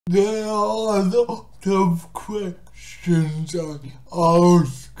There are a lot of questions I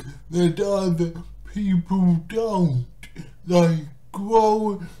ask that other people don't. Like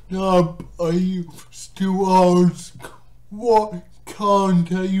growing up, I used to ask, why can't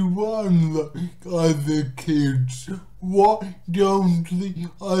I run like other kids? Why don't the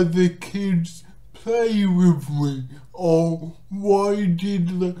other kids play with me? Or why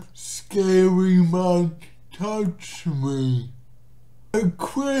did the scary man touch me? A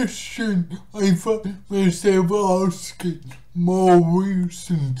question I find myself asking more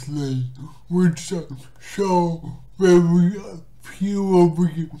recently, which I'm sure very few of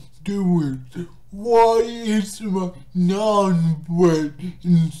you do it. Why is my naan bread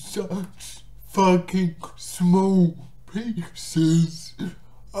in such fucking small pieces?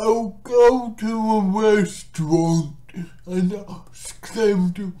 I'll go to a restaurant and ask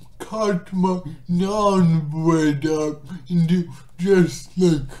them to cut my naan bread up into just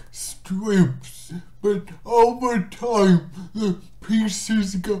like strips, but over time the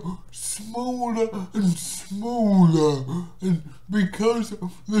pieces go smaller and smaller, and because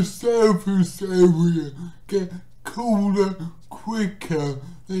of the surface area get cooler quicker,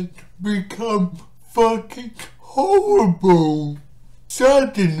 they become fucking horrible.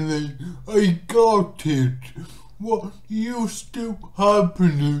 Suddenly I got it. What used to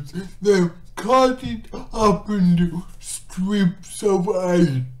happen is they cut it up into strips of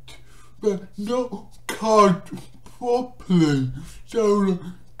 8, but not cut properly, so the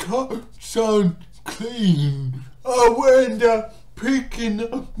cuts aren't clean. I'll end up picking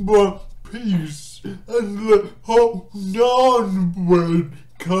up one piece and the whole naan bread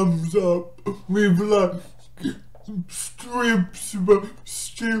comes up with like strips but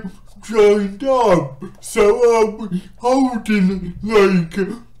still joined up, so I'll be holding it like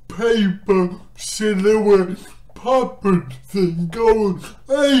a paper silhouette puppet thing going,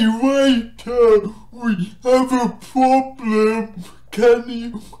 hey waiter, we have a problem, can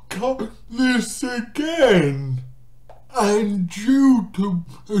you cut this again? And due to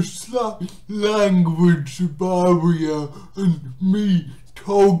a slight language barrier and me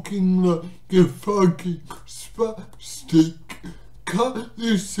talking like a fucking spastic, cut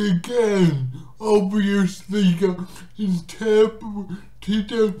this again, obviously got interpreted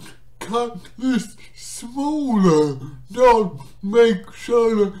to cut this smaller, not make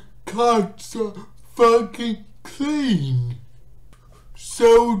sure the cuts are fucking clean.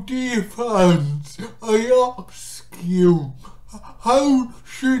 So dear fans, I ask you, how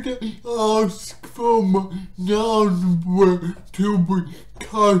should I ask for my naan bread to be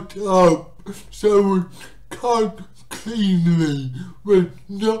cut up so it's cut cleanly, but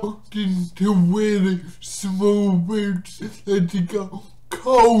not into really small bits that go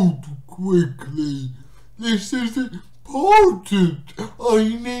cold quickly? This is important. I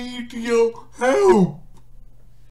need your help.